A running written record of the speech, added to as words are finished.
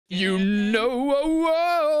You know,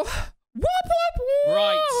 whoa. Whoop, whoop, whoop.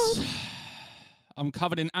 Right. I'm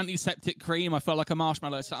covered in antiseptic cream. I feel like a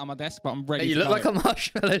marshmallow sat on my desk, but I'm ready. You to look go. like a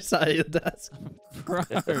marshmallow sat at your desk. Bro,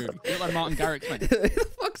 you look like Martin Garrix, mate. Who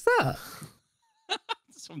the fuck's that?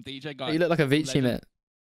 Some DJ guy. You look like a Vici, mate.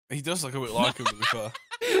 He does look a bit like him, to be fair.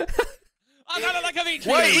 I don't look like a Vici.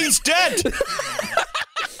 Wait, he's dead!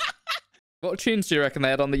 What tunes do you reckon they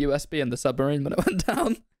had on the USB in the submarine when it went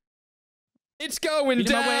down? It's going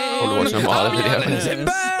down! Watching a Marley video.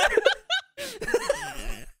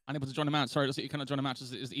 Unable to join a match. Sorry, looks like you cannot join a match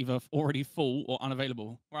as it is either already full or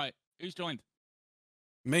unavailable. Right, who's joined?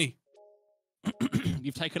 Me.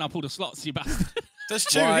 You've taken up all the slots, you bastard. There's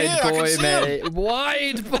two Wide here, I can boy, see mate. them.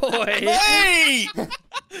 Wide boy! Hey!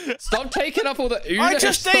 Stop taking up all the Uno I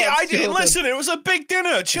just ate. I didn't Jordan. listen. It was a big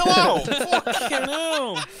dinner. Chill out. Fucking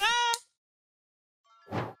hell.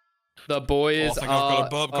 The boys I think I've got a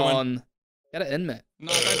burp coming. on. Get it in, mate. No,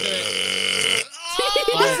 don't do it.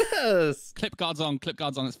 Jesus! Clip guards on. Clip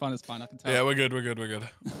guards on. It's fine. It's fine. I can tell. Yeah, we're good. We're good. We're good.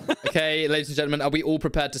 Okay, ladies and gentlemen, are we all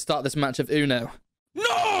prepared to start this match of Uno?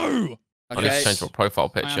 No! I need to Okay. change my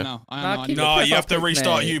profile I am picture. now. I Nah, am now. keep No, it you have to perfect,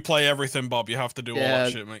 restart. mate. You play everything, Bob. You have to do all Yeah.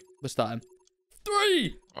 that shit, mate. We're starting.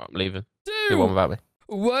 3, Right, I'm leaving. 2, Do one without me.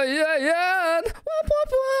 1, yeah, yeah. Whoop,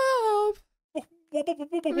 whoop, whoop.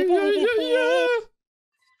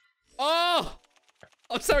 Oh!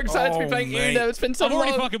 I'm so excited to be Oh, playing mate. Uno. It's been so I've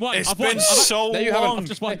already long. fucking won. It's I've been won. so No, you haven't. long. I've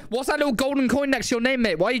just won. What's that little golden coin next to your name,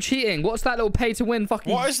 mate? Why are you cheating? What's that little pay to win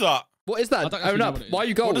fucking... What is that? What is I that? don't actually Own know up. what it is. Why are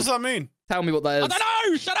you gold? What does that mean? Tell me what that is. I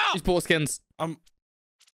don't know. Shut up. He's bought skins.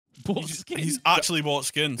 Bought skins. He's actually bought We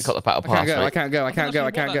skins. got the battle I can't pass, go. I mate. can't go. I I'm can't not go. sure I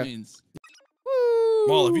what can't that go. means.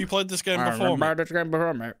 Well, have you played this game before, mate? Remember this game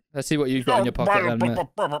before, mate. Let's see what you've got in your pocket, then,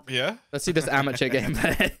 mate. Yeah? Let's see this amateur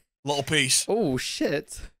gameplay. Little piece. Oh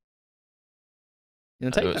shit! You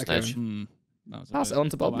gonna Do take it, that, Karen? Snedge. That was a Pass bit- it on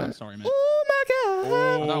to Bob, I'm mate. sorry, mate. Oh my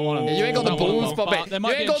god! I don't want him. Yeah, you ain't got the I don't want him, balls, Bob, but mate. There might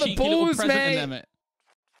You be ain't a got the cheeky little balls, present in mate. there, mate.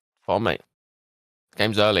 Come on, mate.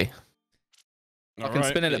 Game's early. Fucking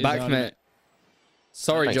spinning It it is back, early, mate. mate.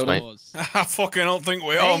 Sorry, Thanks, Jordan. mate. I fucking don't think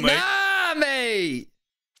we are, Hey, mate. nah, mate.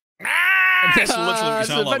 That's literally what you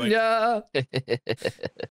sound like, mate. Savannah.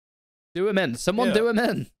 Do him in. Someone Yeah. do him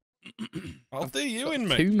in. I'll do you in,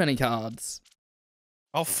 mate. Too many cards.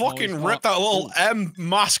 I'll fucking he's rip not. that little M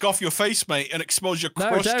mask off your face, mate, and expose your No,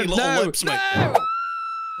 crusty don't. little No, lips, mate. no.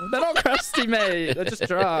 They're not crusty, mate. They're just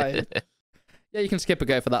dry. Yeah, you can skip a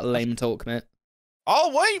go for that lame talk, mate.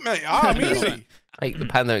 I'll wait, mate. I'm easy. Mate, the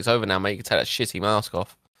pandemic's over now, mate. You can take that shitty mask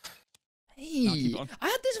off. Hey, keep on. I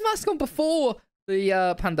had this mask on before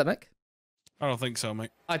the pandemic. I don't think so,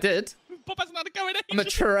 mate. I did. Bob hasn't had to go in it. I'm a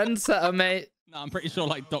trendsetter, mate. No, I'm pretty sure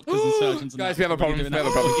like doctors and surgeons. And Guys, that we have a are problem. doing We have a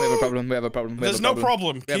that. problem. We have a problem. We have a problem. We have There's a no problem.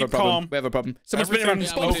 problem. We have a Keep problem. calm. We have a problem. Someone spin it around.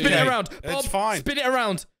 Everything's Bob, spin it okay. around. It's Bob, fine. spin it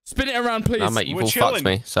around. Spin it around, please. Nah, mate, you've We're all chilling. fucked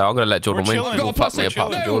me. So I'm going to let Jordan We're win. chilling. You've all I've got a fucked me plus apart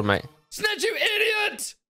one. from No. Jordan, mate. Snedge, you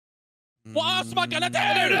idiot! What else am I gonna do?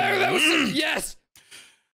 No, that was yes.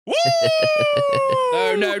 Woo!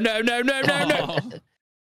 No, no, no, no, no, no, no. Oh.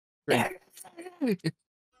 Green.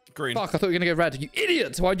 Green. Fuck, I thought you were gonna go red. You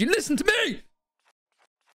idiot! Why'd you listen to me?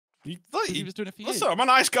 He was doing it for you. Listen, I'm a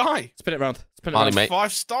nice guy. Spin it round. Spin it Marley, round. mate.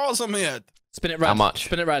 5 stars on my head. Spin it red. How much?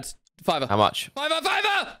 Spin it red. Fiver. How much? Fiver,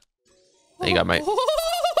 fiver! There you go, mate.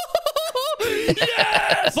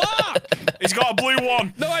 Yes! Fuck! He's got a blue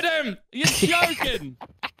one. No, I don't. You're joking.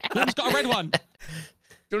 Jordan's got a red one.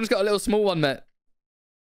 Jordan's got a little small one, mate.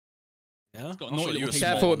 Yeah. He's got a naughty little piece.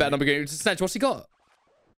 Careful with that number game. Snedge, what's he got?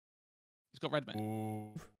 He's got red, mate.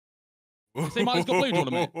 Ooh. See, mine's got blue,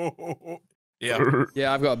 Jordan, Yeah.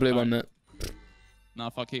 Yeah, I've got a blue one, mate. Nah,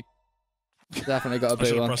 fuck you. Definitely got a I blue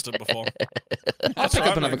should have one. pressed it before. I'll pick up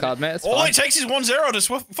right, another mate. card, mate. It's All fine. it takes is 1-0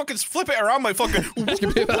 to fucking flip it around, my fucking.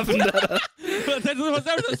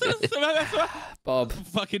 Bob,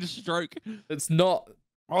 Fucking stroke. it's not.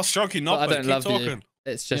 I'll stroke you, But I not. don't Keep love talking. you.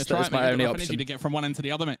 It's Yeah, just try that it's it, mate. my You've only got enough energy option. to get from one end to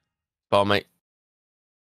the other, mate. Come on, mate.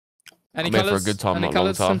 Any I'm here for a colours? good time, Any not a long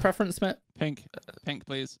colours? time. Some preference, mate? Pink. Pink,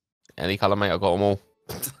 please. Any colour, mate. I've got them all.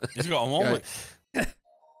 He's got them all, Go. mate.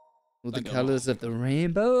 All the Don't go colours of the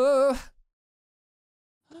rainbow.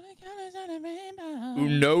 Ooh,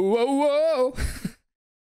 no, whoa, whoa.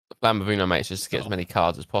 The plan with Uno, mate, is just to get as many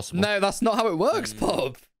cards as possible. No, that's not how it works,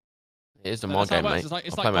 Bob. It is in No, my that's how it game, works. mate.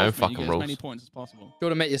 It's I like play my own golf, mate. You fucking get as rules. many points as possible.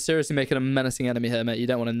 Jordan, mate, you're seriously making a menacing enemy here, mate. You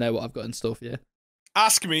don't want to know what I've got in store for you.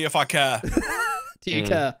 Ask me if I care. Do you Mm.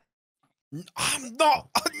 care? I'm not.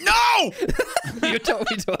 No! You told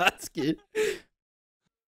me to ask you.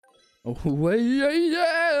 Oh, yeah,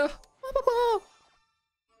 yeah.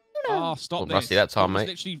 Oh, stop Well, this. rusty that time, mate.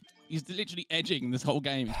 He's literally edging this whole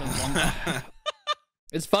game. He's done one guy.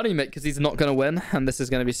 It's funny, mate, because he's not going to win, and this is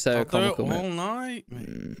going to be so comical, do it all mate. night,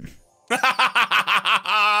 mate.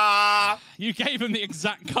 You gave him the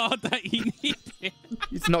exact card that he needed.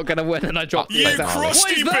 He's not going to win, and I dropped You it.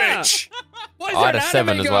 crusty bitch! What is I had there a an 7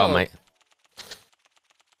 anime as well, goal? mate.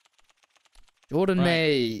 Jordan, Right.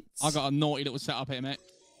 mate. I got a naughty little setup here, mate.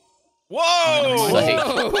 Whoa! Wait.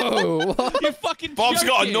 Whoa! What? You fucking Bob's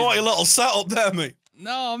got a joking. naughty little setup there, mate.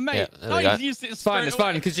 No, mate. Yeah, there we I go. used it It's fine, it's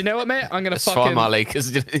fine, because you know what, mate? I'm going to It's fucking... fine, Marley, because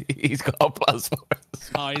he's got a plus for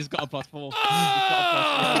us. Oh, he's got a +4. He's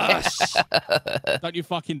got a +4. Don't you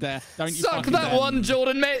fucking dare. Don't you Suck fucking that dare. one,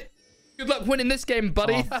 Jordan, mate. Good luck winning this game,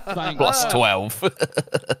 buddy. Oh, thank Plus God. 12.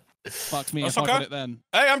 Fuck me That's if I okay. got it then.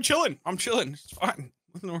 Hey, I'm chilling. I'm chilling. It's fine.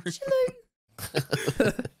 No worries.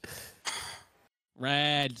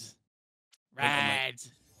 Red. Red.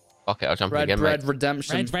 Okay, I'll jump in Red, again, red mate.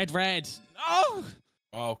 redemption. Red. No!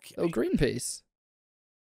 Okay. Oh, Greenpeace.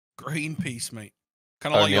 Greenpeace, mate.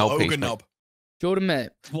 Kind of like Only your old piece, ogre mate. knob. Jordan, mate.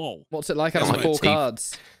 Whoa. What's it like That's having my 4 teeth.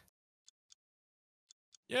 cards?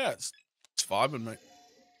 Yeah, it's vibing, mate.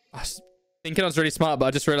 I was thinking I was really smart, but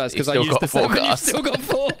I just realised because I You've used still the got 7, 4 you've cards. still got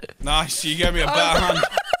 4. Nice. You gave me a better hand.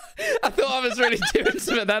 I thought I was really doing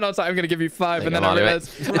something then. I was like, I'm going to give you 5, and then I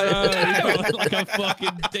realised Bro, you look like a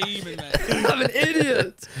fucking demon, man. I'm an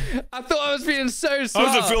idiot. I thought I was being so smart.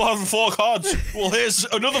 How does it feel having 4 cards? Well, here's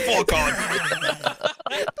another 4 card.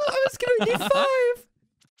 I was giving you 5.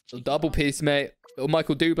 Little double piece, mate. Little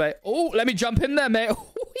Michael Dublé. Oh, let me jump in there, mate.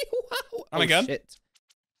 Wow. And again. Shit.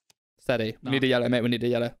 Steady. No. We need a yellow, mate. We need a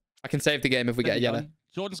yellow. I can save the game if we get a yellow.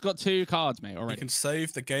 Jordan's got 2 cards, mate, You already. can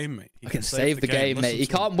save the game, mate. You I can save the game, mate. He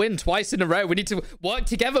Listen to can't win twice in a row. We need to work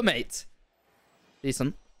together, mate.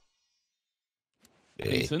 Decent.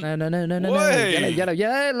 Decent. No. Yellow, Way.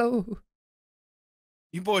 yellow.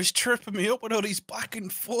 You boys tripping me up with all these back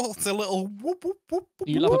and forth, a little whoop whoop whoop.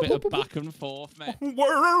 You love a bit of back and forth, mate. whoop.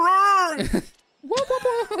 Whoop,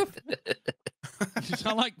 whoop, whoop. You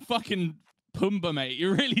sound like fucking Pumbaa, mate.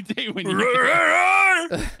 You really do when you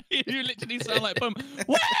you literally sound like Pumbaa.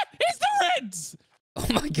 Where is the reds? Oh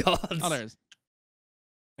my god. Oh, there it is.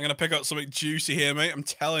 I'm gonna pick up something juicy here, mate. I'm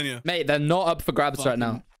telling you, Mate, they're not up for grabs right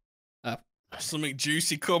now. something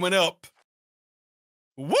juicy coming up.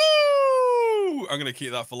 Woo! I'm gonna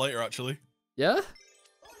keep that for later, actually. Yeah?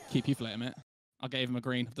 Keep you flating, mate. I gave him a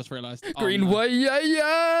green. I've just realised. Green way,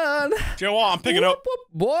 yeah. Do you know what? I'm picking up.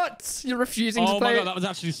 What? You're refusing to Oh play my it? god, that was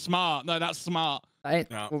actually smart. No, that's smart. I ain't.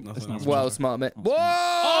 No, well, nothing not else. well, smart, mate. Not smart.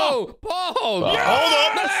 Whoa! Paul! Hold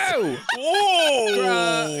up! No!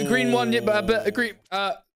 Whoa! Green one, green,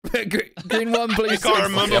 green one, blue I six. can't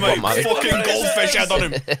remember, Yeah, mate. Marley. Fucking goldfish head on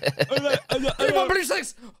him. Green one, blue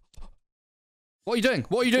six. What are you doing?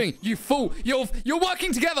 What are you doing? You fool! You're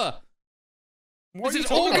working together. What This are you is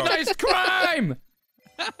talking about? organized crime.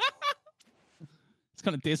 It's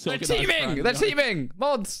kind of They're disorganized. teaming. They're teaming.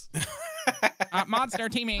 Mods. Mods, they're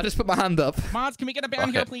teaming. I just put my hand up. Mods, can we get a down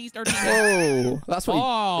Okay. here, please? They're teaming. Oh, that's what.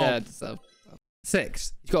 Oh. Yeah. So,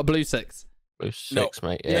 6. He's got a blue 6. Blue 6,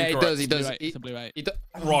 mate. Yeah, Yeah. he Incorrect. does. He does. Blue 8. It's a blue 8. He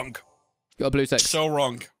Wrong. got a blue 6. So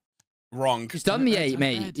wrong. Wrong. He's done the Red, 8, turn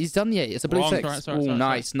mate. red. He's done the 8. It's a blue Wrong. 6. Sorry, Oh,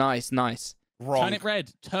 sorry. nice. Wrong. Turn it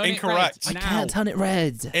red. Turn Incorrect. it I red. can't turn it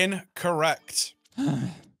red. Incorrect.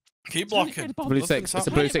 Keep blocking. Blue 6. It's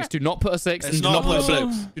a blue 6. Do not put a 6. It's And do not not put a blue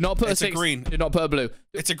blue. 6. Do not put a It's a 6. green. Do not put a blue.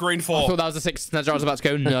 It's a green I 4. thought that was a 6. Snedger, I was about to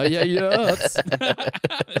go. No, yeah.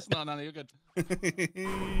 It's not, no, you're good.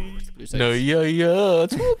 Blue 6. No, yeah.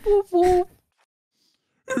 Whoop, whoop, whoop.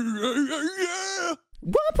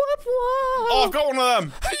 Oh, I've got one of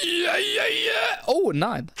them. Yeah. Oh,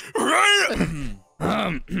 9.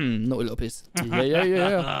 Naughty little piece.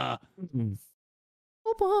 Yeah.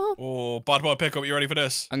 Oh, bad boy pickup. You ready for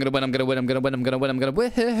this? I'm gonna win. He's gonna pick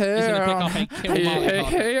up a kill Marley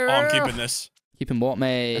card. Oh, I'm keeping this. Keeping what,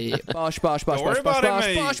 mate? Bosh. Don't worry about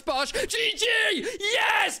it, mate. GG!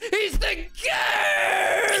 Yes! He's the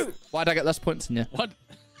GOAT! Why'd I get less points than you? What?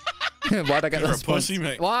 Why'd I get You're a less points? pussy,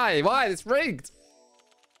 mate. Why? It's rigged.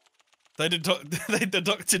 They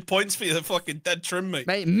deducted points for you. They're fucking dead trim, mate.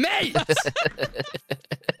 Mate!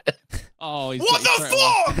 Oh, he's What got you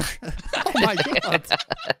the straight fuck? Oh my god.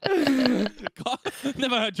 away. God,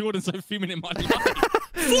 never heard Jordan so fuming in my life.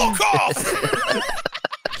 Fuck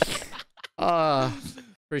off!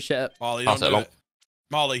 Appreciate it. Marley, Pass don't it do along. it.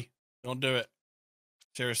 Marley, don't do it.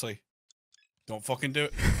 Seriously. Don't fucking do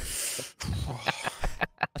it.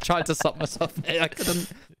 I tried to stop myself, mate. I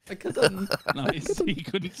couldn't. Nice. He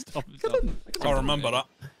couldn't stop himself. I remember that.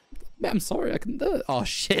 Mate, I'm sorry. I couldn't do it. Oh,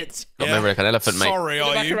 shit. Got memory like an elephant, mate. Sorry, Spin it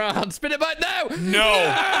are back you? around. Spin it back now.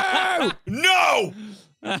 No! No!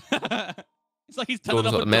 No! It's like he's telling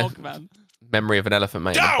Jordan's up a got the myth. dog, man. memory of an elephant,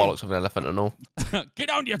 mate. And the bollocks of an elephant and all. Get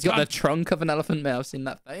on your He's got the trunk of an elephant, mate. I've seen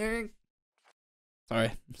that thing.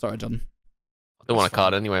 Sorry, John. I don't want a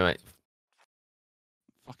card anyway, mate.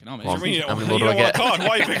 Fucking hell, mate. Come on. I mean, you How many don't more do I want a get? card. Why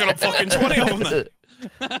are you picking up fucking 20 of them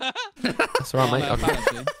then? That's all right,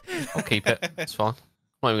 mate. I'll keep it. It's fine. I'm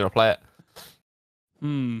not even going to play it.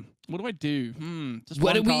 What do I do? Just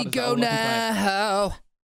Where do one we card, is that go all I can play? now?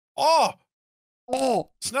 Oh,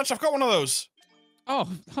 Snatch, I've got one of those. Oh,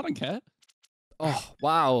 I don't care. Oh,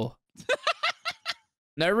 wow.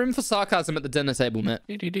 No room for sarcasm at the dinner table, mate.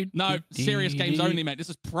 No, serious games only, mate. This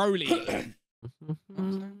is pro league.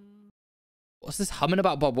 What's this humming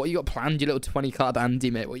about, Bob? What you got planned, you little 20-card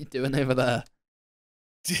Andy, mate? What are you doing over there?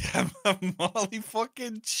 Damn, Marley,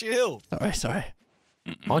 fucking chill. Sorry.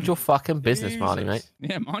 Mind your fucking business, Marley, mate.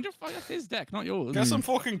 Yeah, mind your fuck. That's his deck, not yours. Get some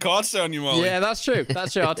fucking cards down, you Marley. Yeah, that's true.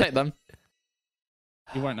 I'll take them.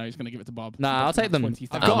 You won't know. He's going to give it to Bob. Nah, I'll take them. I've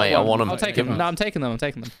I've got mate, I one. want 'em. I'll take Give them. 'em. No, I'm taking them.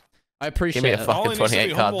 I appreciate me a it. fuck- Marley needs to be 28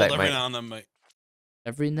 card humbled deck, every mate. now and then, mate.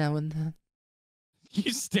 Every now and then.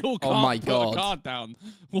 You still can't Oh my put God. a card down.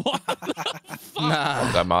 What the fuck? Nah.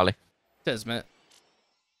 Well done, Marley. Cheers, mate.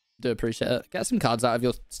 Do appreciate it. Get some cards out of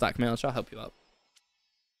your stack, mate. I'll try to help you out.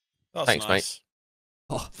 That's Thanks, nice.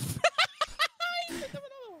 Oh,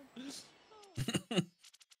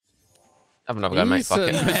 Have another go, mate.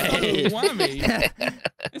 Fuck Decent, it. mate. Whammy.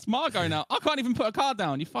 It's Margot now. I can't even put a card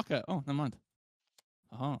down. You fucker. Oh, never mind.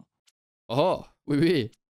 Oh,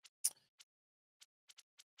 oui.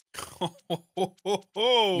 You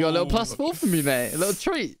got a little +4 for me, mate. A little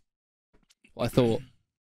treat. What I thought.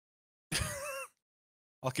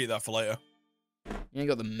 I'll keep that for later. You ain't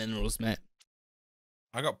got the minerals, mate.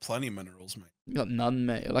 I got plenty of minerals, mate. You got none,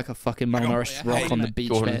 mate. You're like a fucking I got- malnourished Hey, rock on the mate. beach,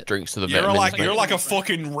 Jordan mate. drinks to the You're vitamins, like mate. you're like a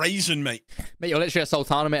fucking raisin, mate. Mate, you're literally a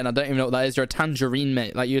sultana, mate, and I don't even know what that is. You're a tangerine,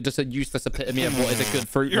 mate. Like, you're just a useless epitome of what is a good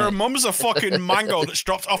fruit, Your mate. mum's a fucking mango that's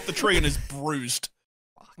dropped off the tree and is bruised.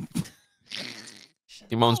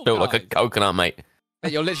 Your mum's built like a coconut, mate.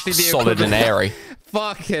 Mate, you're literally the Solid and equivalent- airy.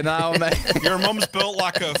 Fucking hell, mate. Your mum's built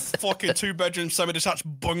like a fucking 2-bedroom semi-detached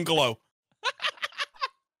bungalow.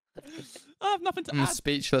 I have nothing to I'm add.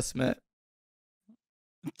 speechless, mate.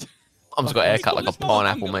 Mum's got a haircut like a Call his mum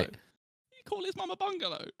pineapple, bungalow. mate. You call his mum a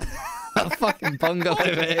bungalow. A fucking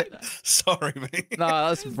bungalow, mate. Sorry, mate. Nah,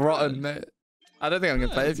 that's rotten, mate. I don't think I'm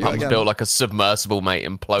gonna play with you Mum's again. built like a submersible, mate,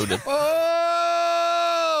 imploded.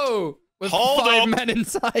 Oh! With Hold 5 up. men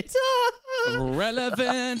inside.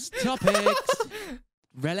 Relevant topics.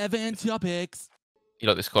 Relevant topics. You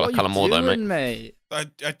like this colour What are colour you more, though, doing, mate. mate?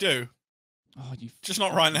 I do. Oh, you Just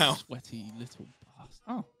not right now. sweaty little bastard.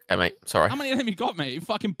 Oh, Okay, mate. Sorry. how many of them you got, mate? You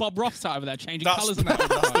fucking Bob Ross out over there changing That's, colours and that.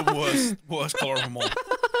 that's the worst colour of them all.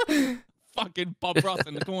 Fucking Bob Ross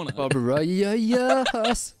in the corner. Barbara,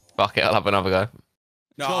 yes. Fuck it. I'll have another go.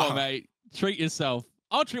 No, Go on, mate. Treat yourself.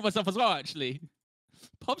 I'll treat myself as well, actually.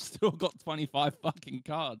 Bob's still got 25 fucking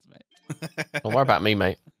cards, mate. Don't worry about me,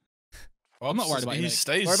 mate. I'm not worried about you, He mate.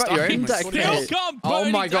 stays Worry about your stuck, own mate. deck, What do you mate. want? Still can't Oh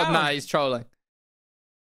burn my it god, down. nah, he's trolling.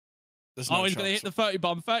 There's no Oh, he's going to chance. hit the 30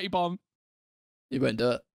 bomb. 30 bomb. He won't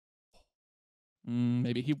do it.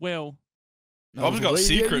 Maybe he will. Bob's got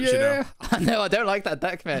secrets, you know. I know, I don't like that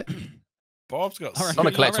deck, mate. Bob's got. I reckon- Trying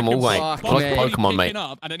to collect them all, mate. Fuck, Bob's mate. probably Pokemon, mate. picking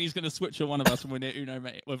up, and then he's going to switch on one of us when we're near Uno,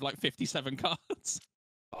 mate, with like 57 cards.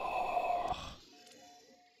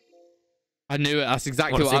 I knew it. That's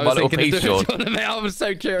exactly Wanna what see I my was little thinking. piece, of doing, George? mate. I was so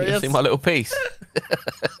You curious. see my little piece?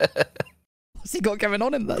 What's he got going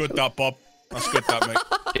on in there? Good that, Bob. That's good that, mate.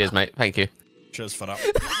 Cheers, mate. Thank you. Cheers for that.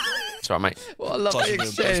 It's all right, mate. What a lovely Pleasure doing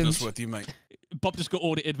business exchange. with you, mate. Bob just got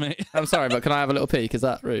audited, mate. I'm sorry, but can I have a little peek? Is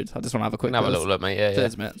that rude? I just want to have a quick Have a buzz. little look, mate. Yeah, yeah.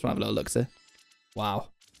 Cheers, mate. Just want to have a little look, see. Wow.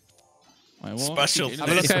 Wait, what? Special. Keep Have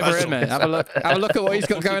a getting look It's over special. here, mate. Have a look. Have a look at what he's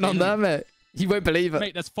got What's he going on doing? there, mate. You won't believe it.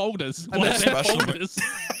 Mate, there's folders. I know. What's there Special, mate. folders?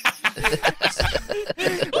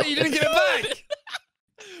 What, you didn't give it back?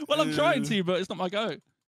 Well, I'm trying to, but it's not my go.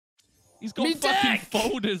 He's got Me fucking deck!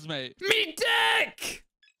 folders, mate. Me deck!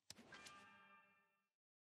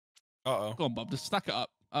 Uh-oh. Go on, Bob, just stack it up.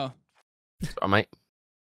 Oh, It's all right, mate.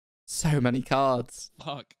 So many cards.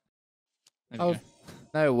 fuck. There we Oh, go.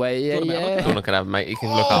 no way. Yeah, Got 'em out, yeah. Don't look at them, mate. You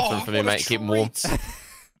can look after them for me, what a mate. Keep them warm. treat.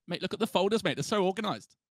 Mate, look at the folders, mate. They're so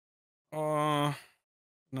organised. No,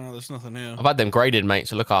 there's nothing here. I've had them graded, mate,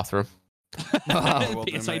 so look after them. well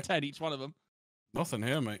done, PSA mate. 10, each one of them. Nothing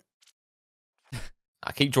here, mate.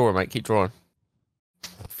 Keep drawing, mate. Keep drawing.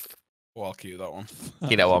 Well, I'll keep that one.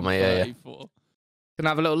 Keep that one, mate. Yeah, yeah. 34. Can I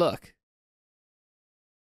have a little look?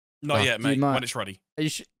 Not Oh, yet, do you mate. mind? When it's ready. Are you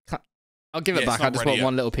I'll give it Yeah, it's back. I not just ready want yet.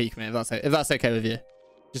 one little peek, mate. If that's okay with you.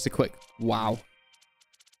 Just a quick wow.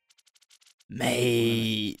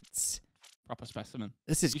 Mate. Proper specimen.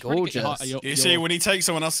 This is You should really get gorgeous. You see, when he takes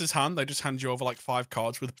someone else's hand, they just hand you over like 5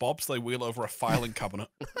 cards with Bobs. They wheel over a filing cabinet.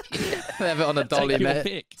 They have it on a dolly, Take your mate.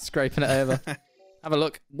 pick. Scraping it over. Have a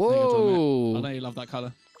look. There you go, Tom, mate. I Whoa. know you love that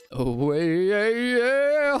colour. Oh,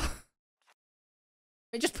 yeah.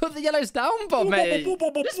 Hey, just put the yellows down, Bob, mate.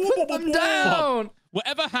 Just put them down.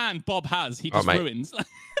 Whatever hand Bob has, he Oh, just mate. ruins.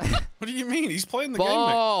 What do you mean? He's playing the game, mate.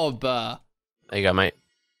 Bob. There you go, mate.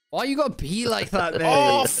 Why you gotta be like that, mate?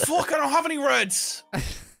 Oh, fuck, I don't have any reds.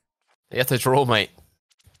 You have to draw, mate.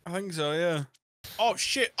 I think so, yeah. Oh,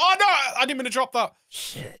 shit. Oh, no, I didn't mean to drop that.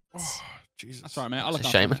 Shit. Oh, Jesus. That's all right, mate. I'll look It's a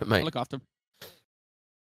after shame, him. isn't it, mate? I'll look after him.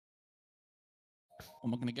 What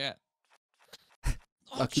am I going to get?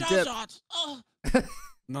 Oh, Lucky dip. Charizard! Oh,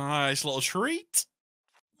 Nice little treat.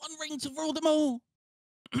 1 ring to rule them all.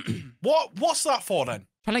 What's that for, then?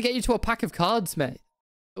 Trying to get you to a pack of cards, mate.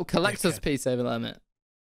 Little collector's Dickhead. piece over there, mate.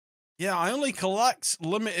 Yeah, I only collect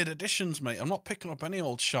limited editions, mate. I'm not picking up any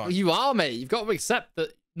old shit. Well, you are, mate. You've got to accept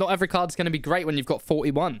that not every card's going to be great when you've got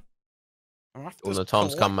 41. I'm after All the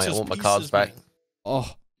times come, mate. I want my collector's cards pieces, back. mate.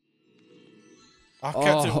 Oh, I've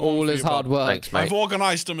kept it warm all for his you, hard Bob. work. Thanks, mate. I've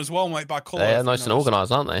organised them as well, mate, by colour. They're if nice you and noticed.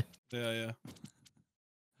 organised, aren't they? Yeah, yeah.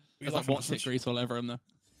 There's like what's it grease all over him, though.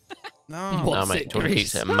 No. What? No, What's mate. it, Jordan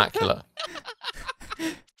keeps Grease? it immaculate.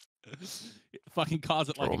 Fucking cards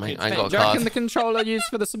at like Draw, a mate. kid's I ain't Mate, got do a you reckon card. the controller used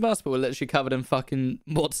for the submersible were literally covered in fucking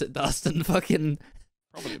what's it dust and fucking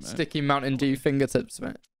Probably, mate. sticky Mountain Dew fingertips,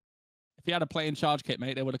 mate? If he had a play in charge kit,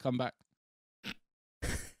 mate, they would have come back.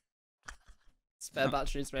 Spare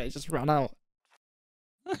batteries, mate. Just ran out.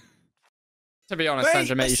 To be honest,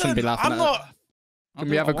 Sandra, mate, you shouldn't be listen, laughing I'm at it. not. I'll Can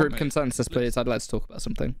do we what have I a want, group mate. consensus, please? I'd like to talk about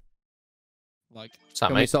something. Like, What's that,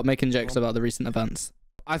 Can we mate? stop making jokes about the recent events?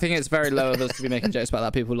 I think it's very low of us to be making jokes about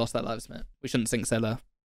that. People lost their lives, mate. We shouldn't think so low.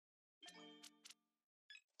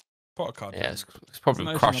 Put a card. Yeah, it's probably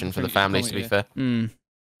There's no crushing for the opportunity families, to to be comment, fair. Hmm.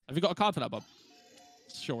 have you got a card for that, Bob?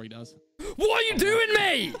 Sure he does. What are you doing,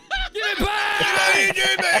 mate? Give it back! What are you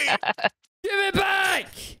doing, mate? Give it back!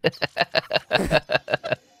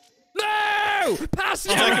 No! Pass it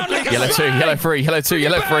Take a around pic. like a Yellow 2, swag! yellow 3, yellow 2,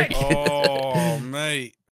 yellow 3. Oh,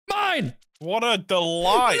 mate. Mine! What a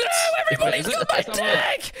delight. No, everybody's Is it? got my Let's have a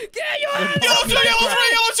look. dick! Get your hands Yellow off 2, me! yellow 3,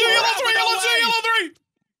 yellow 2, yellow 3, yellow 2, yellow 3.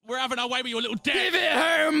 We're having our way with your little dick. Give it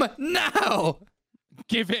home now!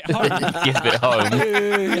 Give it home. Give it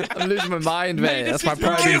home. I'm losing my mind, mate. Mate, That's this my is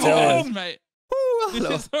pride and horrendous, joy. mate. Ooh, This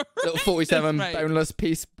little, is horrendous, little 47 mate. boneless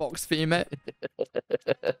piece box for you, mate.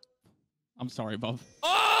 I'm sorry, Bob.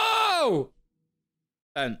 Oh!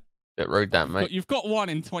 Don't. Bit rude, that, But mate. you've got 1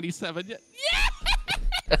 in 27. Yeah.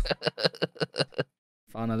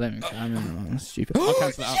 Fine, I don't even care. I'm stupid. I'll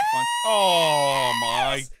cancel that out. Fine. Oh,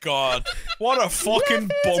 my God. What a fucking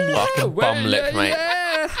bum luck. Fucking bum lip, mate.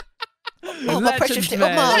 Oh, my precious little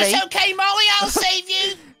Marley. okay, Molly. I'll save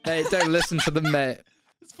you. Hey, don't listen to them, mate.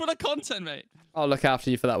 It's full of content, mate. I'll look after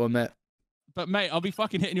you for that one, mate. But, mate, I'll be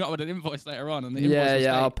fucking hitting you up with an invoice later on. And the Yeah, invoice will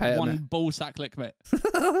yeah, say I'll pay it, 1 mate. ball sack lick, mate.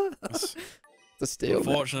 It's a steal, mate.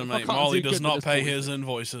 Unfortunately, I mate, can't Marley do does good not with pay this his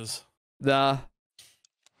invoices. Nah.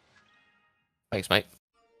 Thanks, mate.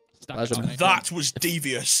 Stack Pleasure, it on, mate. mate. That was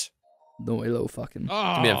devious. Naughty little fucking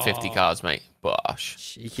Oh. Give me them 50 cards, mate. Bosh.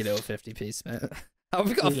 cheeky little 50 piece, mate. How have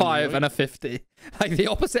we got a 5 and a 50? Like the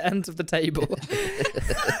opposite ends of the table.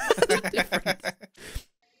 Different.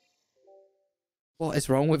 What is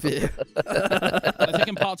wrong with you? They're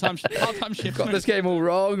taking part-time shift. We've got mate. this game all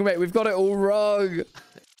wrong, mate. We've got it all wrong.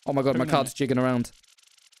 Oh my god, my Bring it, card's jigging around.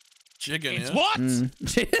 Jigging, It's yeah? what? Mm.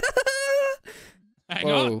 Hang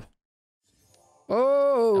on. Whoa.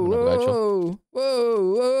 Whoa, Having a whoa,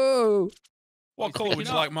 whoa, whoa. What colour would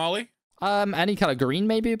you like, Marley? Any kind of green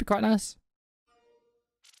maybe would be quite nice.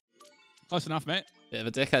 Close enough, mate. Bit of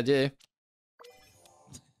a dickhead, you.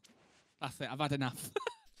 That's it. I've had enough.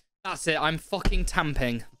 That's it. I'm fucking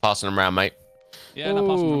tamping. Passing them around, mate. Yeah, no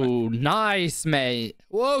passing from it. Oh, nice, mate.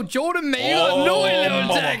 Whoa, Jordan, mate. You got a Oh, naughty little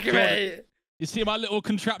mama. dick, mate. You see my little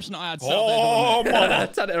contraption that I had set Oh, up there? mama.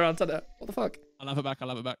 Turn it around, turn it. What the fuck? I'll have it back. I'll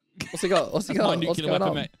have it back. What's he got? What's he That's my got? What's nuclear going weapon,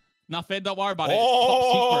 on? mate. Nothing. Don't worry about it.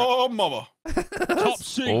 Oh, mama. It's top secret. Top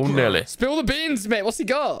secret. Oh, nearly. Spill the beans, mate. What's he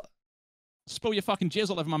got? Spill your fucking jizz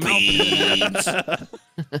all over my mouth.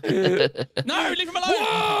 No, leave him alone.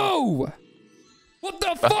 Whoa! What the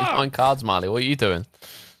Fucking fuck? 9 cards, Marley. What are you doing?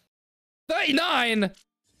 39? Come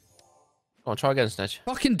on, try again, Snedge.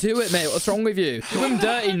 Fucking do it, mate. What's wrong with you? Do him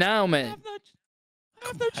dirty now, I mate.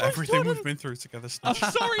 have no choice, Everything Jordan. we've been through together, I'm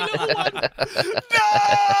Snitch. sorry, little one. No!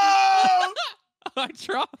 I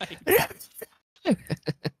tried.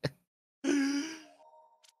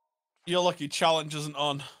 You're lucky challenge isn't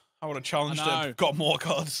on. I would have challenged I know. him. Got more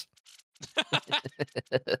cards.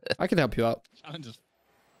 I can help you out. Challenges.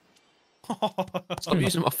 Stop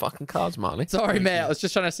using my fucking cards, Marley. Sorry, mate. I was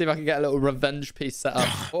just trying to see if I could get a little revenge piece set up.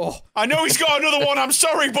 Oh, I know he's got another one. I'm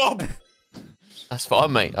sorry, Bob. That's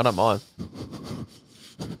fine, mate. I don't mind.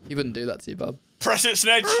 he wouldn't do that to you, Bob. Press it,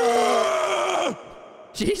 Snedge.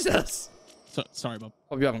 Jesus. Sorry, Bob.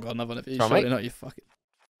 Bob, you haven't got another one of you. Sorry, Surely mate. not, you fucking.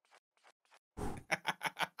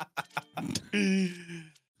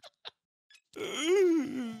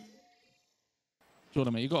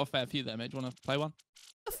 Jordan, mate, you got a fair few there, mate. Do you want to play one?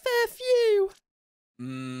 A fair few.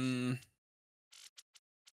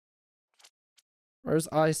 Where's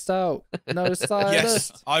iced out? No stylist.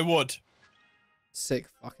 Yes, I would. Sick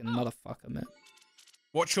fucking motherfucker, mate.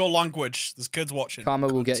 Watch your language. There's kids watching. Karma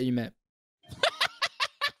will get you, mate.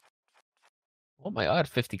 What, mate? I had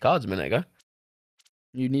 50 cards a minute ago.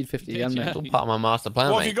 You need 50 again, Yeah. mate. It's all part of my master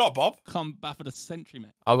plan, What mate. have you got, Bob? Come back for the century,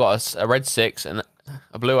 mate. I've got a red 6 and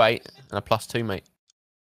a blue 8 and a +2, mate.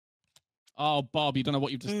 Oh, Bob, you don't know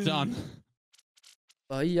what you've just done.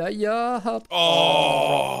 Oh.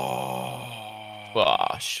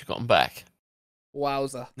 Gosh, got him back.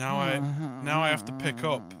 Wowza. Now I have to pick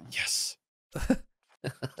up. Yes.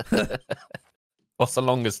 What's the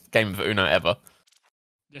longest game of Uno ever?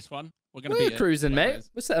 This one. We're going to We're beat cruising, it. mate.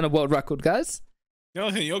 We're setting a world record, guys. The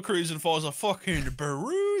only thing you're cruising for is a fucking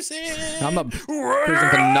bruising. I'm not cruising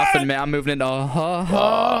for nothing, mate. I'm moving into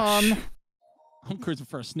Gosh. I'm cruising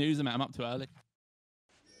for a snoozer, mate. I'm up too early.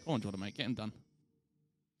 Come on, Jordan, mate. Get him done.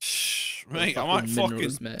 Shh, mate, I Fucking might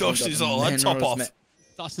minerals, fucking mate. dust You got his the all head top minerals, off. mate.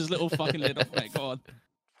 Dust his little fucking lid off, mate. Go on.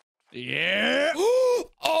 Yeah. Oh!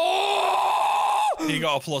 He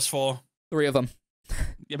got a +4. 3 of them.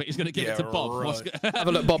 Yeah, but he's going to give Yeah, it to Bob. right. What's Have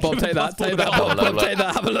a look, Bob. Bob, take that. Take that, Bob. Bob. Bob, take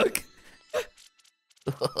that. Have a look.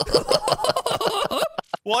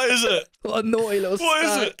 What is it? What a naughty little What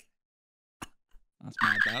is stack. it? That's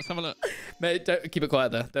mad, bro. Let's have a look. Mate, don't keep it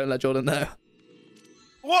quiet there. Don't let Jordan know.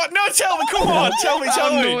 What? No, tell me. Come on. Tell me. How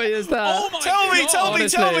Tell me. naughty is that? Oh my Tell me. God. Tell me.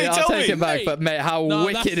 Honestly, Tell me. I'll Tell take me. it back, Mate. but mate, how No,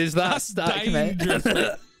 wicked is that that's stack, mate? dangerous,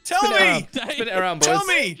 mate. Tell Spin it me. around. Spin it around, boys. Tell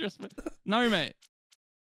me. No, mate.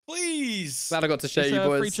 Please. Glad I got to show It's you, a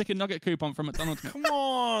free boys. chicken nugget coupon from McDonald's, mate. Come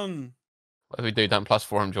on. What if we do? Don't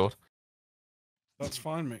 +4 him, George. That's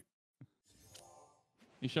fine, mate.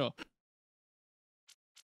 You sure?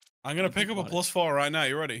 I'm gonna pick up a +4 right now.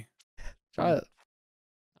 You ready? Try it.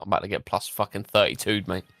 I'm about to get +32,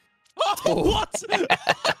 mate. What?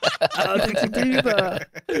 How did you do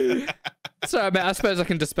that? Sorry, mate. I suppose I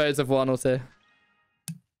can dispose of 1 or 2.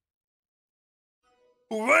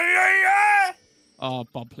 Oh,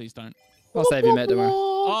 Bob, please don't. I'll save you, mate. Don't worry.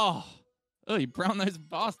 Oh, you brown-nosed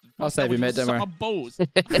bastard. I'll save you, mate, don't worry. My balls.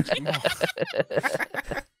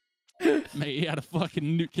 Mate, he had a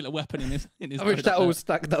fucking nuclear weapon in his. I wish that all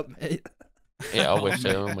stacked up, mate. Yeah, I wish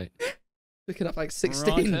so, mate. Looking up like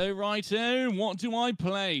 16. Righto. What do I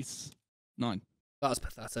place? 9. That's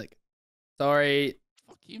pathetic. Sorry.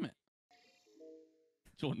 Fuck you, mate.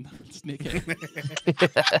 Jordan, sneak it.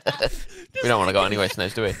 We don't want to go anyway,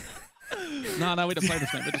 Snedge, do we? No, we don't play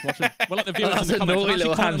this, mate. We're just watching. We're like the viewers That's in the a comments. naughty I'm actually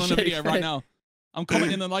little commenting on the video handshake, right mate. now. I'm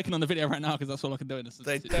commenting and liking on the video right now because that's all I can do in this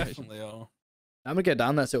They situation. definitely are. I'm gonna go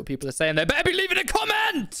down there, see what people are saying. They better be leaving a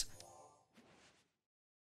comment!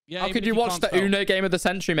 Yeah, How even could if you watch can't the spell. Uno game of the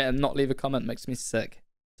century, mate, and not leave a comment? Makes me sick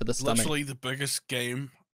to the stomach. Literally the biggest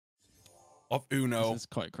game of Uno. This is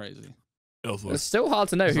quite crazy. It's still hard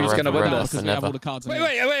to know It's who's not gonna win forever. this. Because we have all the cards in Wait,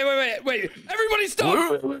 here. wait. Everybody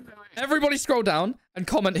stop! Everybody scroll down and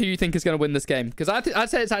comment who you think is going to win this game. Because I'd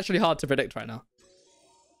say it's actually hard to predict right now.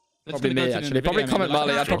 They're just Probably gonna me, go to the actually. video, Probably mate. comment Like,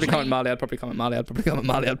 Marley. I'd that's probably right. comment Marley. I'd probably comment Marley. I'd probably comment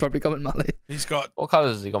Marley. I'd probably comment Marley. He's got What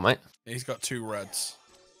colours has he got, mate? 2 reds.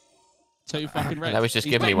 2 fucking reds. That was just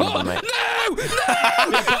He's giving me got- one of them, mate. No!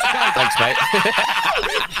 Thanks, mate.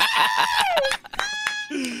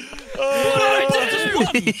 What did I do?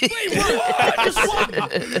 Wait, what? I just won.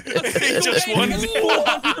 He just won.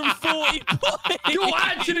 440 points. You're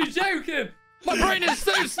actually joking! My brain is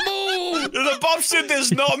so small! The Bobson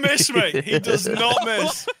does not miss, mate. He does not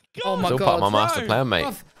miss. Oh my It's all part of my god. master plan, mate.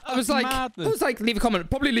 I was That's madness. like, leave a comment.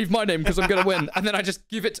 Probably leave my name because I'm going to win. And then I just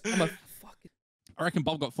give it to... I'm like, fuck it. I reckon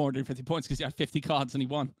Bob got 450 points because he had 50 cards and he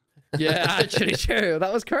won. Yeah, actually true.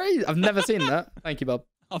 That was crazy. I've never seen that. Thank you, Bob.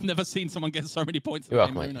 I've never seen someone get so many points in You're a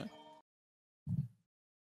game of welcome,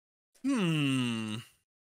 Uno.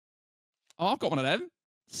 Oh, I've got one of them.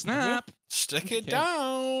 Snap. Stick it Okay.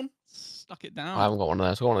 down. Stuck it down. I haven't got one of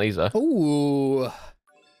those. I've got one of these, though. Ooh.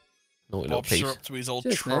 Naughty little Bob's piece. up to his old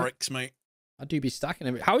Cheers, mate. tricks, mate. I do be stacking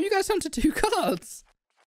every... How are you guys down to 2 cards?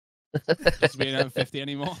 Just being over 50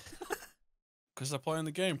 anymore. Because they're playing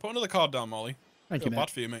the game. Put another card down, Molly. Thank Feel you, bad mate.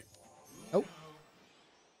 for you, mate. Oh.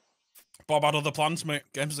 Bob had other plans, mate.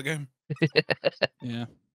 Game's the game. Yeah.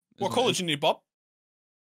 What colour do you need, Bob?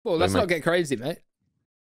 Well, let's Blue, not get crazy, mate.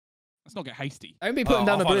 Let's not get hasty. Don't be putting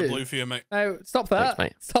down I'll the find blue. a blue for you, mate. No, stop that. Thanks,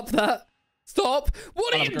 mate. Stop that. Stop.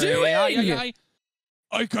 What are you doing?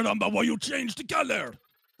 I can remember why you changed the color.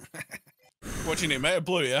 What do you need, mate? A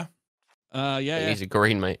blue, yeah? Yeah. He's a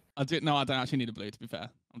green, mate. I don't actually need a blue, to be fair.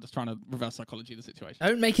 I'm just trying to reverse psychology of the situation.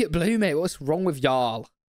 Don't make it blue, mate. What's wrong with Jarl?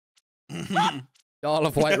 Jarl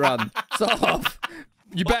of Whiterun. Stop.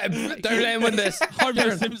 You better don't let him win this.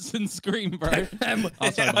 Homer Simpson scream, bro.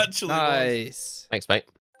 Actually, Nice. Thanks, mate.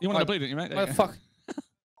 You wanted a blue, didn't you, mate? What the fuck?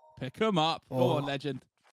 Pick him up. Go on, legend.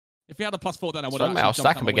 If you had a +4, then I would So, have. mate, I'll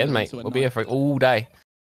stack him again, mate. We'll be here for all day.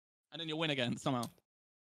 And then you'll win again somehow.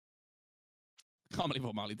 Can't believe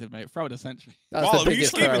what Marley did, mate. Throw it a century. That's Marley, the were you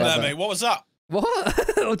biggest scheming throw there, ever. mate? What was that?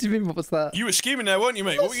 What? What do you mean? What was that? You were scheming there, weren't you,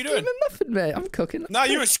 mate? What were you doing? Nothing, mate. I'm cooking. No,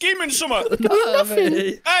 you were scheming something. No,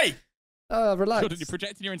 mate. Hey! Relax. Jordan, you're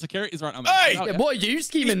projecting your insecurities right now, mate. Hey! Oh, Yeah, yeah. what are you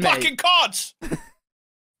scheming, He's mate? packing cards!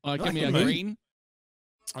 Give me a mate. green.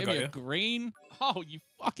 I Give got me a you. green. Oh, you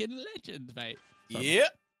fucking legend, mate. Yeah.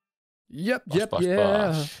 Yep, Bosh, bosh, yeah.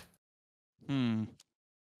 bosh. Hmm.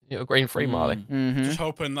 You're a green free, Marley. Mm-hmm. Just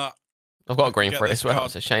hoping that. I've got a green Get free this as well. card.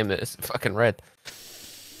 It's a shame that it's fucking red.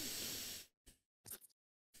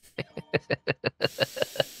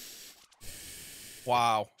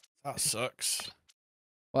 Wow. That sucks.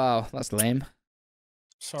 Wow, that's lame.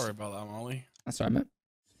 Sorry about that, Molly. That's all right, mate.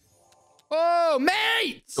 Oh,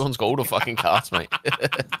 mate! Someone's got all the fucking cards, mate. I'm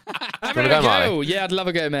wanna gonna go, Marley? go. Yeah, I'd love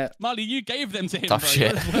a go, mate. Marley, you gave them to him, Tough bro.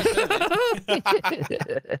 shit.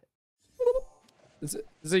 This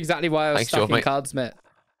is exactly why I was Thanks, stacking George, mate. cards, mate.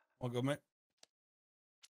 All good, mate.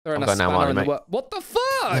 Throwing I'm a going now, spanner Marley, in the mate. work. What the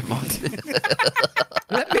fuck? Never mind.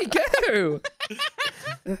 Let me go.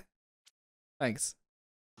 Thanks.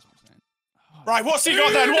 Right, what's he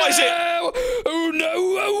got then? What is it? Oh no!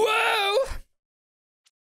 Oh wow!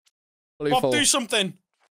 Blue Bob, four. do something.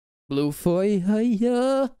 Blue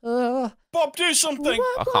fire. Bob, do something.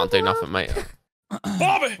 I can't do nothing, mate.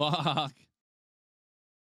 Bobby! Fuck.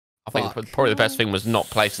 I think Fuck. probably the best thing was not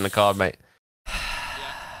placing the card, mate. Yeah,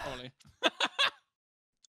 probably.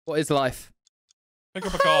 What is life? Pick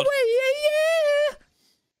up a card.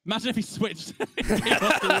 Imagine if he switched. He gave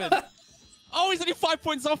us the win. Oh, he's only 5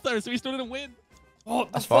 points off though, so he still didn't win.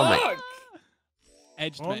 What That's fine, mate.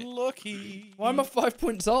 Edged, mate. Unlucky. Why am I 5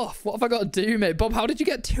 points off? What have I got to do, mate? Bob, how did you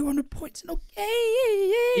get 200 points in a game?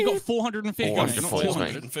 He got 450, 400 not points,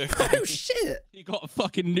 200. mate. 450. Oh, shit. He got a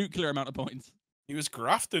fucking nuclear amount of points. He was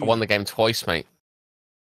grafting. I won the game twice, mate.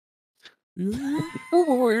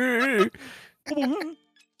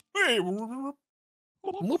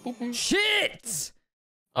 Shit!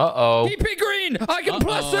 Uh-oh. PP Green! I can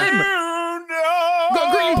plus him! Oh, no!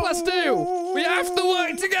 Got green plus 2! We have to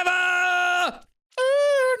work together!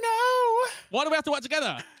 Oh, no! Why do we have to work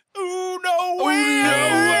together? Oh, no way!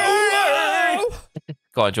 Oh, no!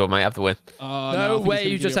 Go on, Jordan, mate. Have the win. Oh, No I think way he's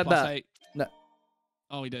gonna you give just a said plus that. 8. No.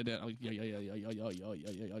 Oh, he did it. Oh, yeah.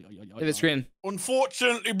 If it's green.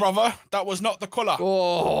 Unfortunately, brother, that was not the colour.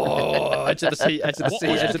 Oh, edge of the seat, edge of the What seat,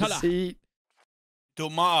 was edge the of the colour? seat.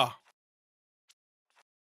 Don't matter.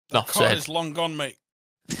 Enough The colour said. is long gone, mate.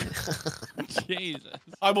 Jesus.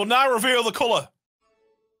 I will now reveal the colour.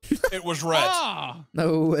 It was red. Ah!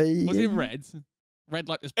 No way. Was it red? Red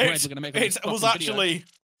like this bread It we're going to make on this it was fucking video. actually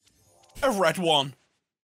a red one.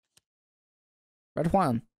 Red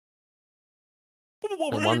Juan. In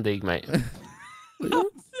one dig, mate.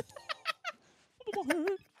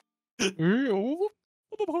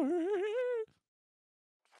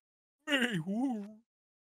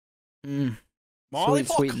 Mm. Molly,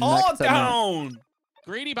 Sweet, sweet put card nectar, down.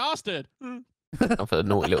 Greedy bastard. I'm for the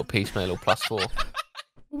naughty little piece, mate. A little +4.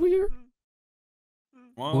 Weird.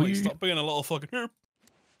 Molly, stop being a little fucking.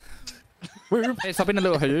 Hey, stop being a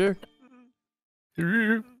little hair.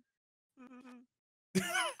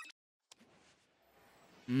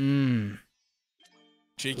 Mmm.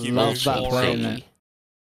 Cheeky Love moves that all play, around. mate.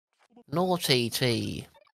 Naughty tea.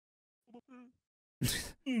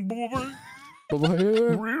 Big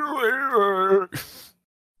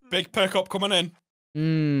pickup coming in.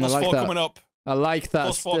 Mmm, I Plus like 4 that. coming up. I like that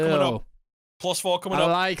Plus 4 coming still. up. Plus 4 coming I up.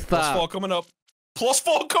 like Plus that. 4 coming up. Plus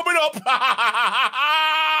 4 coming up.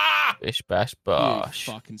 Bish, bash, You bosh.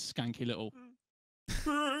 fucking skanky little.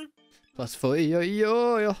 Plus 40,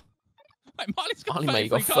 yo. Mate, Marley's got Marley,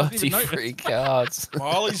 mate, you 33 got cards, didn't even 33 notice. cards.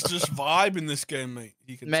 Marley's just vibing this game, mate.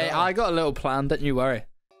 You can Mate, tell. I got a little plan, don't you worry.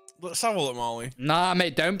 Let's have a look, Marley. Nah,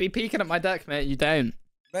 mate, don't be peeking at my deck, mate. You don't.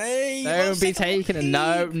 Mate, Don't let's be take a taking it.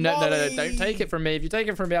 No, peek, no. Molly. Don't take it from me. If you take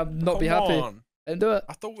it from me, I'll not be Come happy. on. Don't do it.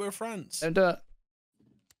 I thought we were friends. Don't do it.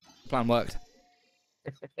 Plan worked.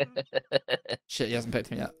 Shit, he hasn't picked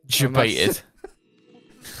me yet. Debated.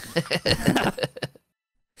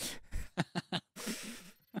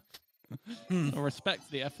 I respect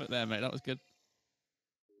the effort there, mate. That was good.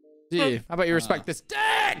 Do you? How about you respect this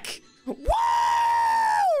deck? Woo!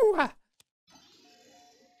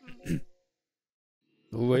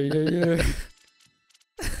 Oh, yeah.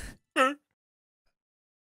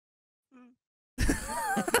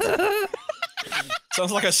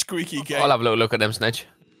 Sounds like a squeaky game. I'll have a little look at them, Snedge.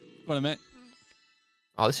 Got it, mate.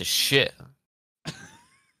 Oh, this is shit.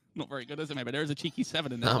 Not very good, is it, mate? But there is a cheeky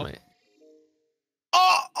 7 in there. No, mate.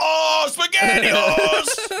 Oh,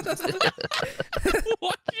 SpaghettiOs!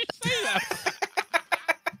 What did you say that?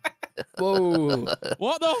 Whoa.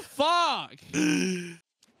 What the fuck?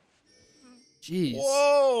 Jeez.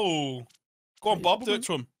 Whoa! Go on, Bob, do it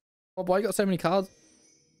to him. Oh, boy, you got so many cards.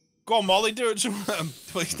 Go on, Molly, do it to him.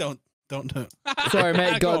 Please don't do it. Sorry,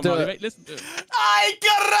 mate, Go gotta on, do Marley, it. mate. Listen to it. Ay,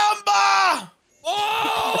 caramba!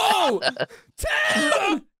 Oh!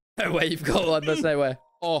 10! No way, you've got one. There's no way.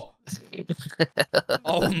 Oh.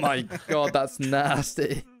 Oh my god, that's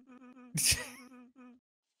nasty.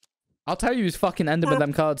 I'll tell you who's fucking ending with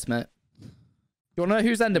them cards, mate. You wanna know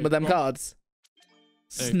who's ending with them cards?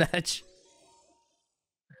 Snedge.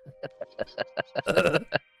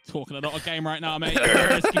 Talking a lot of game right now, mate.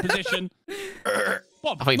 Risky position.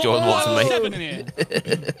 Bob, I think Jordan Watson, mate. 7 in here.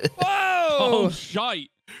 Whoa! Oh,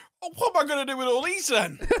 shite. Oh, what am I going to do with all these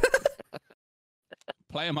then?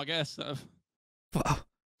 Play him, I guess. I've not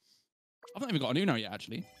even got an Uno yet,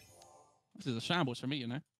 actually. This is a shambles for me, you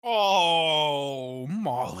know. Oh,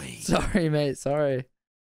 Molly. Sorry, mate, sorry.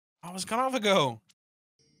 I was going to have a go.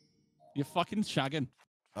 You're fucking shagging.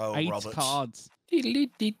 Oh, 8 Roberts. cards.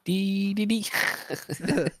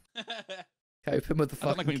 Coping with the I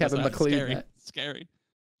don't like when fucking he does Kevin that. McLeod, Scary. mate. Scary.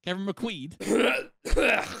 Kevin McQueed.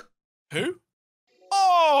 Who?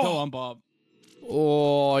 Oh! Go on, Bob.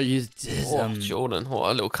 Oh, you did Oh, Jordan, what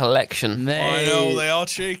a little collection. I know, they are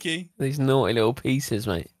cheeky. These naughty little pieces,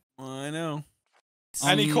 mate. I know.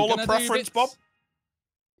 I'm Any colour gonna do preference, bits. Bob?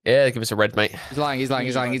 Yeah, give us a red, mate. He's lying, he's lying,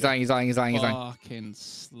 he's lying, he's lying, he's lying, he's lying, he's lying. Fucking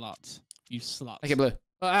slut. You slut. Okay, blue.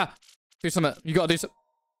 Do something. You gotta do something.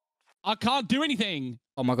 I can't do anything.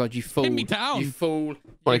 Oh my god, you fool. Pin me down. You fool.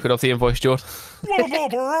 Want to cut off the invoice, Jordan? Is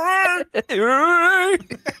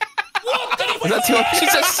that too much?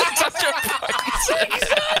 She's a 600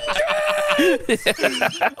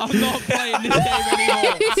 I'm not playing this game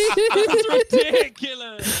anymore. That's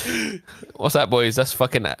ridiculous. What's that, boys? That's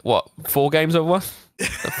fucking, what, 4 games over 1?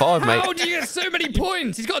 5, mate. How do you get so many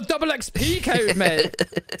points? He's got a double XP code, mate.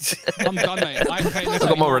 I'm done, mate. I ain't playing this I've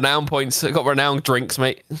got my anymore. renown points. I've got renown drinks,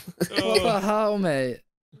 mate. What the hell, mate?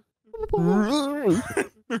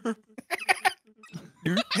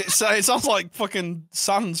 It sounds like fucking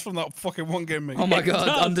Sans from that fucking one game, mate. Oh my god,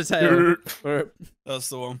 Undertale. That's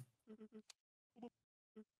the one.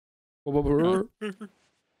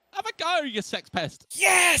 Have a go, you sex pest.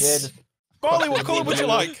 Yes! Molly, what colour would you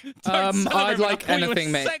like? I'd like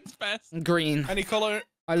anything, mate. Sex pest. Green. Any colour?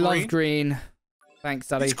 I love green. Thanks,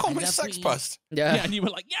 Daddy. He's called me I love sex green. pest. Yeah, Yeah. and you were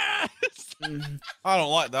like, yes. I don't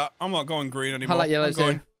like that. I'm not going green I anymore. like yellow I'm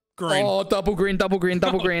going too. green. Oh, double green, double green,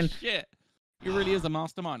 double green. Shit. He really is a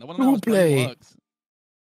mastermind. I want to know how his Morley. brain works.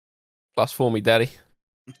 Plus for me, daddy.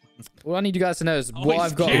 All I need you guys to know is Oh, what he's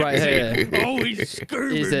I've got scary. right here Oh, he's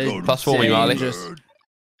scary. is a Plus for me, Marley. dangerous-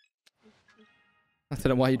 I don't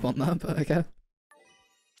know why you'd want that, but okay.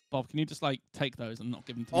 Bob, can you just like take those and not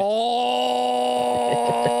give them to me?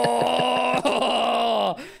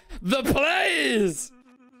 Oh, the plays!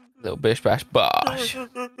 Little bish bash bosh.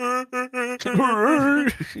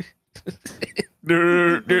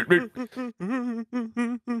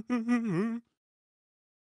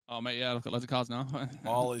 Oh, mate, yeah, I've got loads of cards now.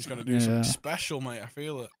 Molly's going to do Yeah. something special, mate. I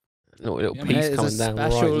feel it. Little Yeah, piece mate, it's a coming down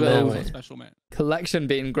special right now, little- mate. Special, mate. Collection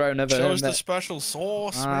being grown over. Show us isn't the it? special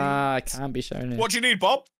sauce, mate. I can't be showing it. What do you need,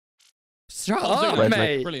 Bob? Shut Oh, up, red,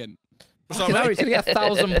 mate. Brilliant. What's Fucking hell, that, he's mate? gonna get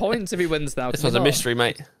 1,000 points if he wins now. This Can one's you a not? mystery,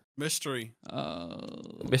 mate. Mystery.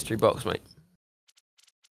 Mystery box, mate.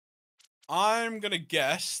 I'm going to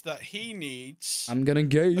guess that he needs... I'm gonna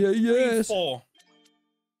go, yeah, yes. 4.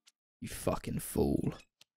 You fucking fool.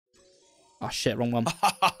 Oh shit, wrong one.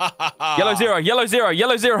 Yellow 0, yellow 0,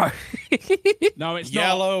 yellow 0. No, it's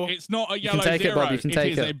Yellow. not. It's not a can yellow take it, zero. Bob, you can take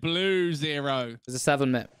It is it. a blue 0. There's a 7,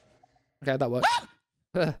 mate. Okay, that works.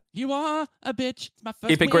 You are a bitch. It's my first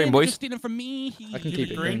Keep it green, win. boys. You're stealing from me. I can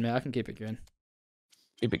keep it green, mate. I can keep it green.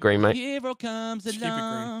 Keep it green, mate. Hero comes Just keep it green.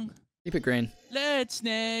 along. Keep it green. Let's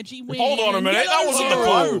Snedgy win. Hold on a minute, that wasn't the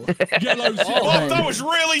clue. Yellow zero. Bob, that was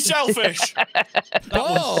really selfish. That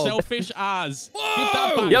was selfish as. Give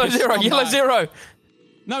that back, Yellow you zero. Yellow scumbag. zero.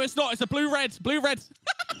 No, it's not. It's a blue red. Blue red.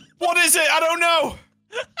 What is it? I don't know.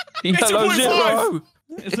 It's a Yellow blue zero.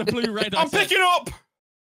 It's a blue red. I'm picking up.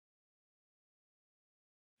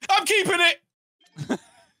 I'm keeping it.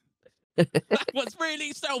 That was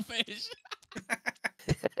really selfish.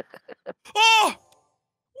 Oh!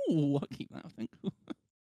 Ooh, I'll keep that, I think.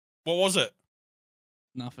 What was it?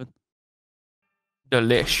 Nothing.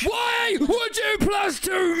 Delish. Why would you plus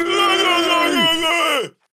 2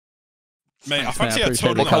 Mate, I Thanks, fancy mate, I a appreciate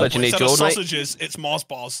total it. What colour do you need, instead of Jordan, mate? sausages, it's Mars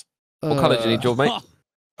bars. What colour do you need, George, mate?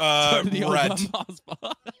 The old Red. Mars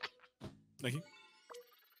bar. Thank you.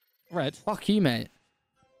 Red. Fuck you, mate.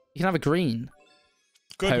 You can have a green.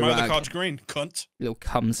 Good, Oh, mate, the rag. card's green, cunt. You little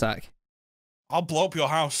cum sack. I'll blow up your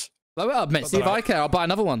house. Blow it up, mate. See if I care. I'll buy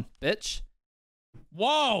another one, bitch.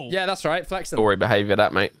 Whoa. Yeah, that's right. Flexing. Story behaviour,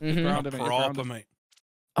 that, mate. Mhm. Ground him, ground Proper, him. mate.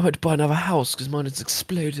 I went to buy another house because mine has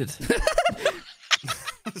exploded.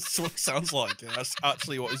 That's what it sounds like. Yeah, that's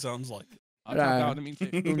actually what it sounds like. I can't go, I didn't mean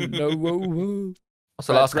to. No, whoa, whoa. What's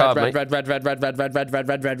the last card, mate? Red. Red. Put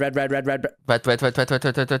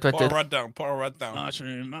a red down. Put a red down.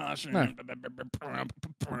 Mushroom.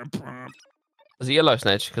 Is it yellow,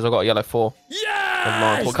 Snedge? Because I've got a yellow 4.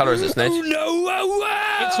 Yes! What colour is it, Snedge? Oh, no,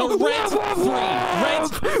 wow, It's a red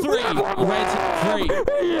 3. Red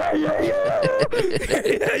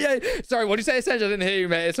 3. Sorry, what did you say, Sedge? I didn't hear you,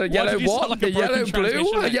 mate. It's a yellow did you sound what? like a A yellow broken blue?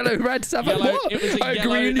 transmission, A mate? yellow red 7 Yellow, what? it was a yellow,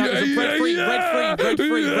 green. no, it was a red 3, red 3, red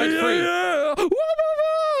 3, red 3.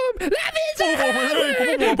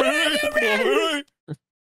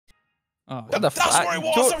 Oh, What the That's fuck? where it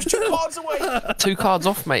was. I was 2 cards away. 2 cards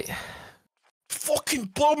off, mate. Fucking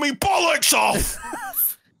blow me bollocks off.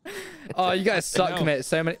 Oh, you guys suck, hell. mate.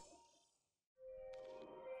 So many.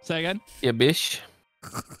 say again. Yeah, bish.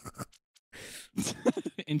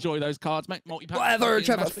 Enjoy those cards, mate. Multi-pack. Whatever, fucking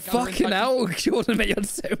Trevor. Master the Gathering, Fucking thank you. hell. Jordan, mate, you had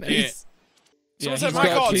so many. Yeah. Yeah, Someone he's said He's my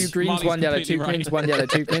got cards. 2 greens, Marley's 1 yellow, 2 completely greens, right. 1 yellow,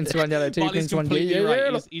 2 greens, 1 yellow, 2 Marley's greens, 1 completely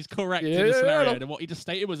yellow. right. He's correct in the scenario. And what he just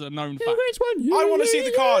stated was a known 2 fact. greens, 1 yellow. I want to see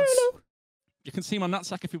the cards. You can see my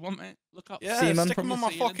nutsack if you want, mate. Look up. Yeah, Seaman. stick them From on the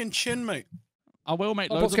my ceiling. fucking chin, mate. I will, mate.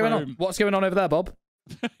 Oh, Loads what's of going on? room. What's going on over there, Bob?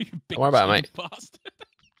 You big Don't worry about it, cheeky bastard.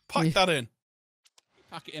 Pack that in.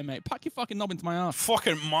 Pack it in, mate. Pack your fucking knob into my ass.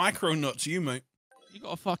 Fucking micro nuts, you, mate. You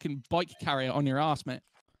got a fucking bike carrier on your ass, mate.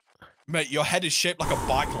 Mate, your head is shaped like a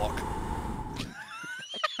bike lock.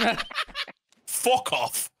 Fuck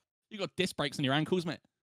off. You got disc brakes on your ankles, mate.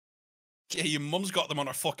 Yeah, your mum's got them on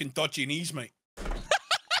her fucking dodgy knees, mate.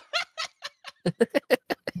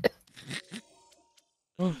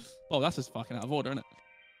 Oh, that's just fucking out of order, isn't it?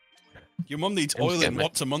 Your mum needs I'm scared, oiling mate.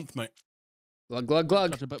 once a month, mate. Glug, glug,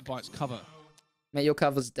 glug. Judge a book by its cover. Mate, your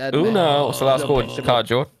cover's dead, Ooh, mate. no. What's the last Oh, card,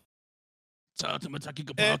 George?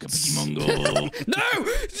 It's- No!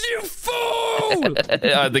 You fool!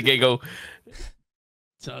 The giggle.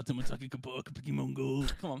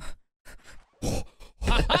 Come on.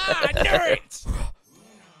 I knew it!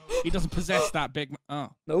 He doesn't possess that big. Oh.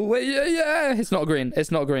 No way, yeah. It's not green.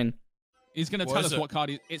 It's not green. He's going to What tell is us it? what card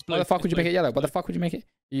it's blue. Why the fuck It's would you blue. make it yellow? Why the fuck would you make it?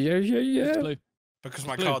 Yeah. It's blue. Because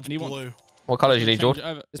my Blue, card's and he wants- blue. What colour do you need, Change George? it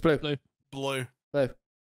over. It's blue. Blue. Blue. Blue.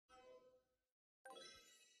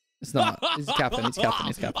 It's not. He's capping. He's capping.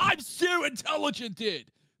 He's capping. I'm so intelligent, dude.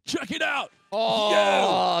 Check it out.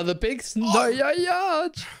 Oh, the big yeah.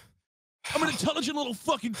 I'm an intelligent little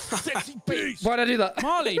fucking sexy beast. Why'd I do that?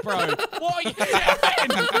 Marley, bro. What are you doing?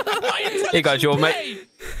 Here you go, George, mate.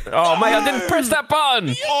 Oh, mate, I didn't press that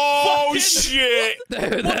button. Oh, fucking- shit. No.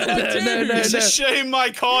 It's a shame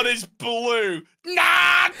my card is blue.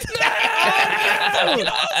 Nah! Fucking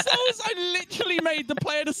assholes. I literally made the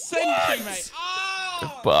play of the century, mate.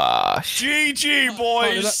 Oh. Bosh. GG,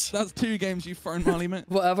 boys. That's 2 games you've thrown, Marley, mate.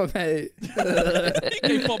 Whatever, mate. You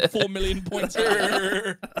gave Bob 4 million points.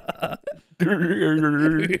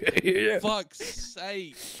 Fuck's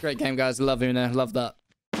sake. Great game, guys. Love you, Love that.